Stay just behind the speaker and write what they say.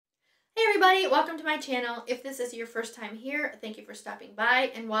everybody, welcome to my channel. If this is your first time here, thank you for stopping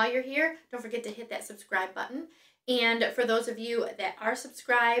by, and while you're here, don't forget to hit that subscribe button. And for those of you that are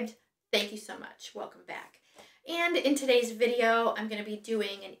subscribed, thank you so much. Welcome back. And in today's video, I'm going to be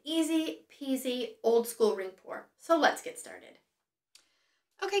doing an easy peasy old school ring pour. So let's get started.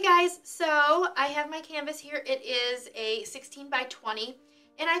 Okay guys, so I have my canvas here. It is a 16 by 20,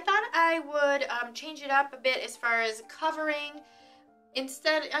 and I thought I would change it up a bit as far as covering.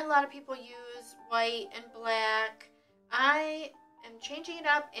 Instead, a lot of people use white and black. I am changing it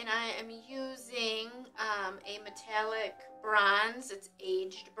up, and I am using a metallic bronze. It's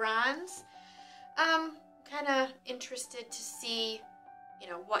aged bronze. Kind of interested to see,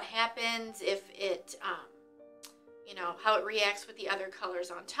 what happens if it, how it reacts with the other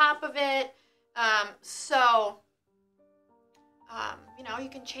colors on top of it. You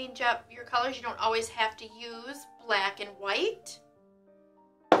can change up your colors. You don't always have to use black and white.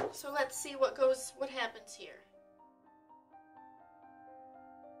 So let's see what happens here.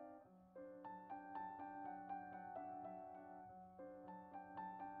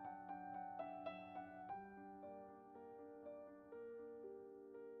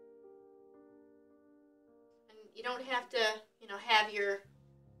 And you don't have to, have your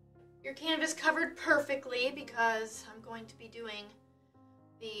canvas covered perfectly, because I'm going to be doing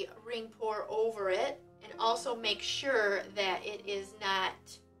the ring pour over it, and also make sure that it is not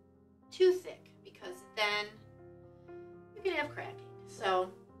too thick, because then you can have cracking. So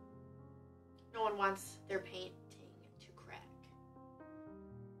no one wants their painting to crack.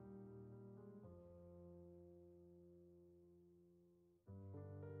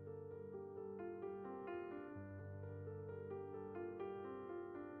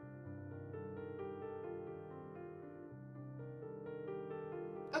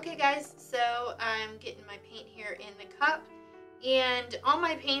 Okay guys, so I'm getting my paint here in the cup, and all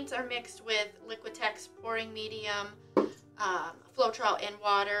my paints are mixed with Liquitex pouring medium, Floetrol, and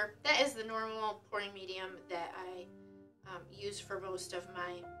water. That is the normal pouring medium that I use for most of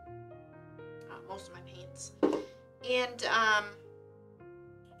my paints. And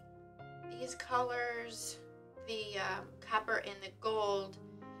these colors, the copper and the gold,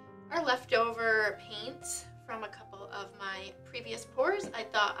 are leftover paints from a couple of my previous pours. I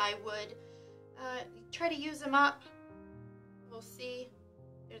thought I would try to use them up. We'll see.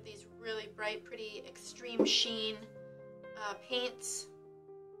 They're these really bright, pretty extreme sheen paints.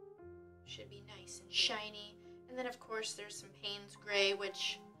 Should be nice and shiny. And then of course there's some Payne's Gray,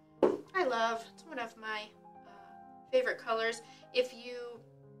 which I love. It's one of my favorite colors. If you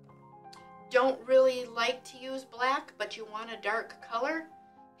don't really like to use black, but you want a dark color,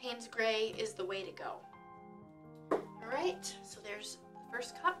 Payne's Gray is the way to go. Alright, so there's the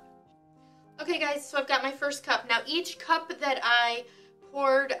first cup. Okay guys, so I've got my first cup. Now each cup that I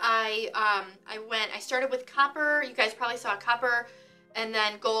poured, I started with copper. You guys probably saw copper, and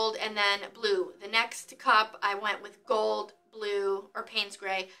then gold, and then blue. The next cup I went with gold, blue, or Payne's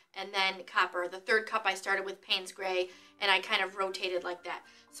Gray, and then copper. The third cup I started with Payne's Gray, and I kind of rotated like that.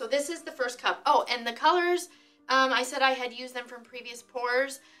 So this is the first cup. Oh, and the colors, I said I had used them from previous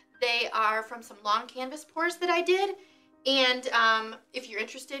pours. They are from some long canvas pours that I did. And if you're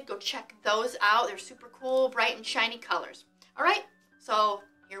interested, go check those out. They're super cool, bright and shiny colors. All right, so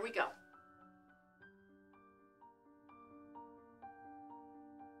here we go.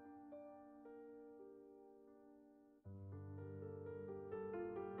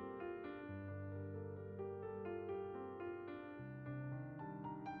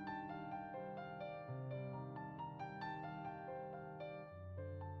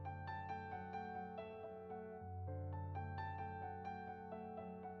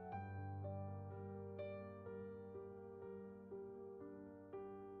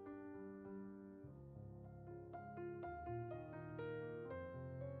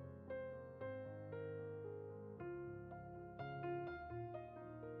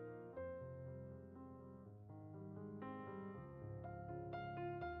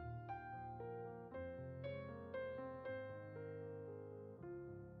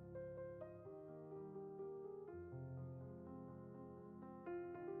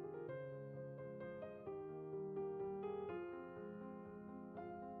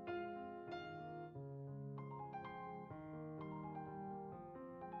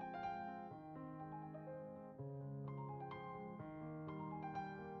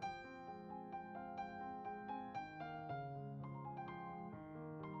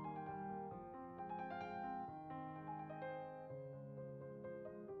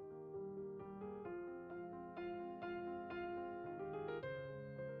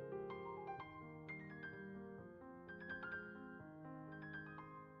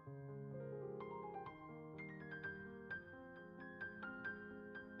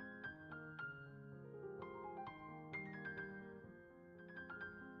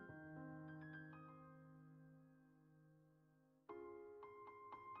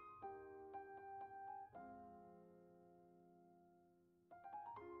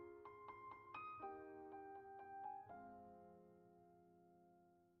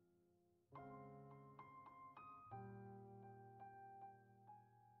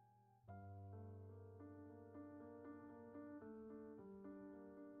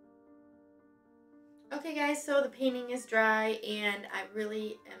 Okay guys, so the painting is dry and I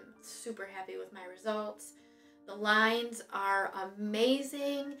really am super happy with my results. The lines are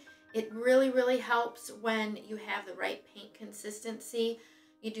amazing. It really helps when you have the right paint consistency.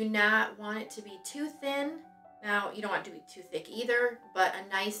 You do not want it to be too thin. Now, you don't want it to be too thick either, but a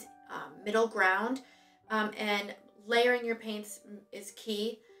nice middle ground. And layering your paints is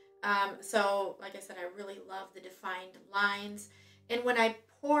key. So, like I said, I really love the defined lines. And when I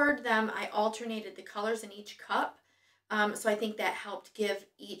poured them, I alternated the colors in each cup. So I think that helped give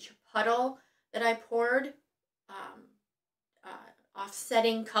each puddle that I poured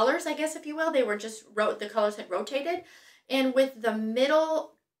offsetting colors, I guess, if you will. They were just, the colors had rotated. And with the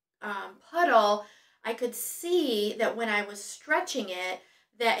middle puddle, I could see that when I was stretching it,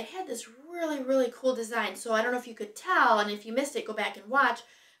 that it had this really cool design. So I don't know if you could tell, and if you missed it, go back and watch.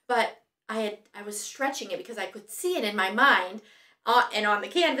 But I was stretching it because I could see it in my mind and on the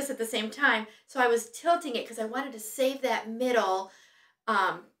canvas at the same time. So I was tilting it because I wanted to save that middle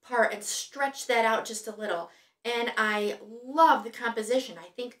part and stretch that out just a little. And I love the composition. I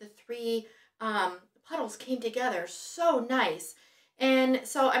think the three puddles came together so nice. And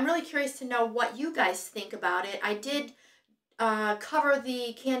so I'm really curious to know what you guys think about it. I did cover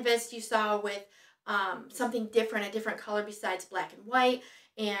the canvas you saw with something different, a different color besides black and white.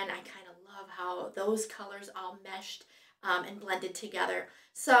 And I kind of love how those colors all meshed and blended together.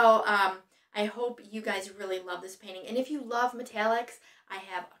 So I hope you guys really love this painting. And if you love metallics, I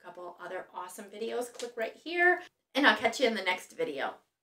have a couple other awesome videos. Click right here, and I'll catch you in the next video.